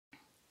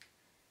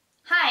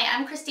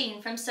I'm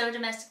Christine from So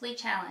Domestically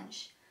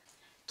Challenged.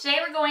 Today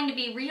we're going to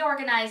be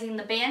reorganizing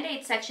the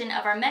Band-Aid section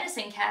of our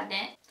medicine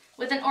cabinet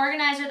with an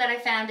organizer that I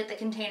found at the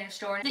Container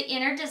Store. The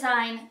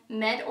Interdesign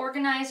Med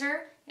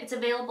Organizer. It's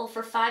available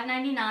for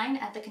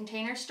 $5.99 at the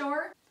Container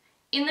Store.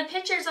 In the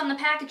pictures on the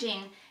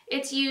packaging,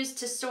 it's used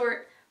to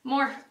sort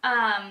more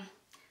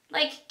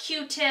like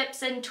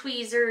Q-tips and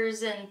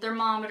tweezers and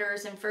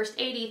thermometers and first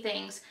aid-y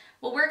things.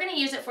 What we're going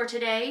to use it for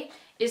today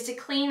is to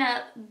clean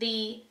up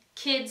the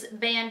kids'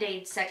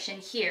 Band-Aid section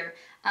here.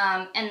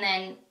 And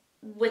then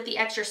with the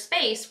extra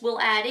space,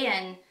 we'll add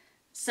in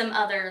some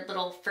other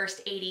little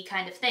first aid-y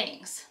kind of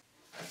things.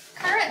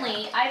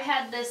 Currently, I've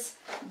had this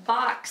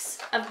box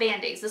of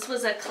Band-Aids. This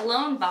was a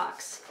cologne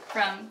box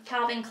from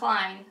Calvin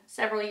Klein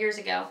several years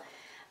ago.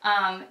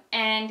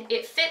 And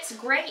it fits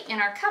great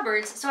in our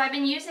cupboards, so I've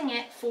been using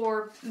it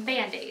for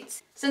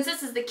Band-Aids. Since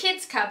this is the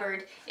kids'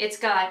 cupboard, it's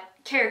got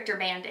character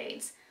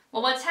Band-Aids.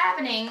 Well, what's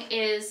happening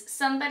is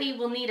somebody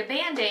will need a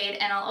Band-Aid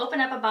and I'll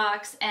open up a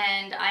box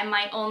and I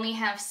might only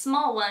have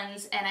small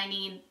ones and I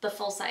need the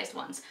full-sized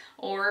ones.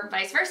 Or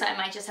vice versa, I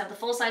might just have the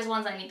full-size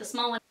ones, I need the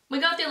small ones. We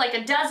go through like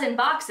a dozen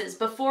boxes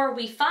before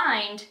we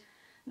find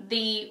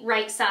the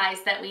right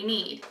size that we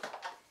need.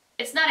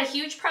 It's not a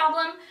huge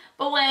problem,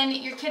 but when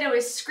your kiddo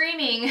is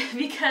screaming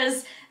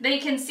because they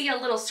can see a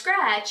little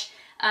scratch,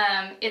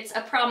 it's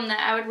a problem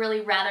that I would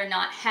really rather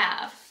not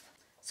have.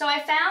 So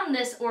I found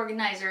this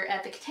organizer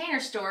at the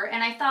Container Store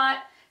and I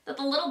thought that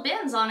the little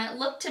bins on it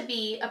looked to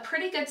be a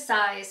pretty good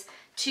size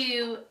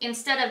to,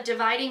 instead of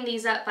dividing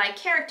these up by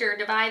character,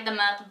 divide them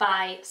up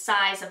by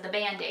size of the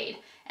Band-Aid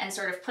and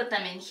sort of put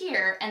them in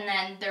here, and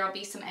then there will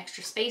be some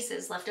extra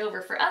spaces left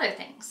over for other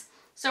things.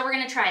 So we're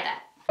going to try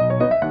that.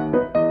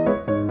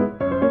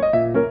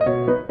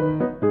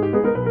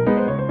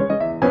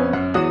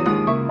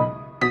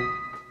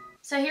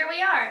 So here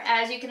we are.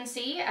 As you can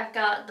see, I've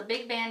got the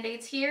big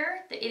Band-Aids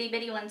here, the itty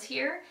bitty ones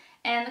here,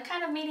 and the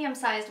kind of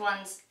medium-sized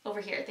ones over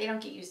here. They don't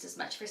get used as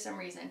much for some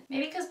reason.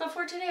 Maybe because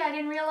before today I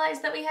didn't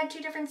realize that we had two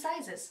different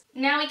sizes.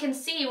 Now we can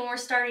see when we're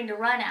starting to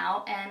run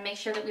out and make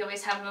sure that we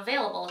always have them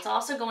available. It's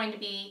also going to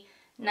be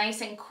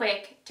nice and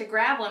quick to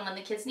grab one when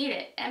the kids need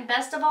it. And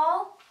best of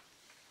all,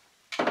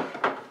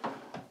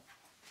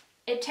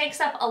 it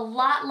takes up a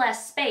lot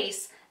less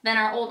space than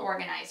our old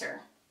organizer.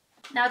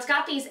 Now it's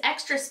got these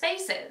extra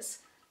spaces,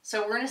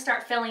 so we're going to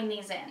start filling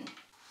these in.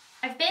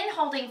 I've been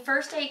holding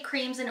first aid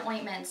creams and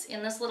ointments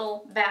in this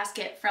little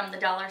basket from the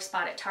dollar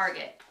spot at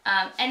Target.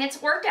 And it's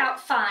worked out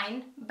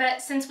fine,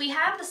 but since we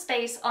have the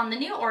space on the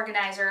new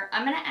organizer,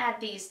 I'm going to add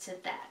these to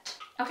that.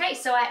 Okay,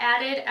 so I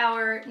added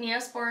our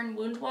Neosporin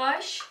wound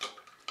wash,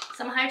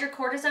 some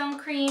hydrocortisone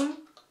cream,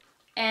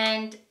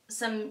 and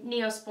some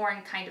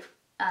Neosporin kind of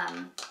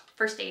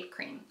first aid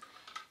cream.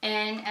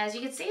 And as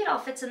you can see, it all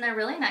fits in there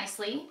really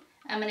nicely.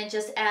 I'm going to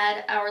just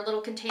add our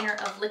little container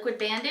of liquid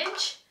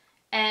bandage,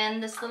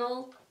 and this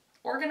little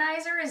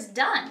organizer is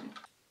done.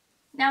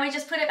 Now we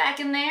just put it back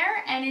in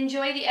there and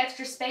enjoy the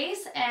extra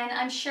space, and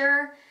I'm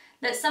sure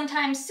that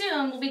sometime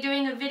soon we'll be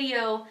doing a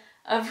video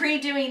of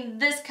redoing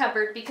this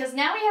cupboard because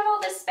now we have all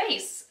this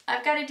space.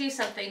 I've got to do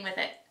something with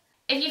it.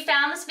 If you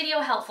found this video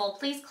helpful,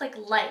 please click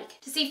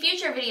like. To see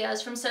future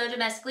videos from So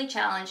Domestically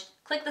Challenged,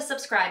 click the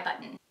subscribe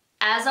button.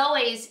 As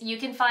always, you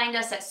can find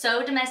us at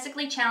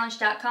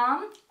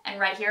SoDomesticallyChallenged.com and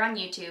right here on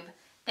YouTube.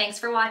 Thanks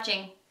for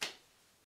watching.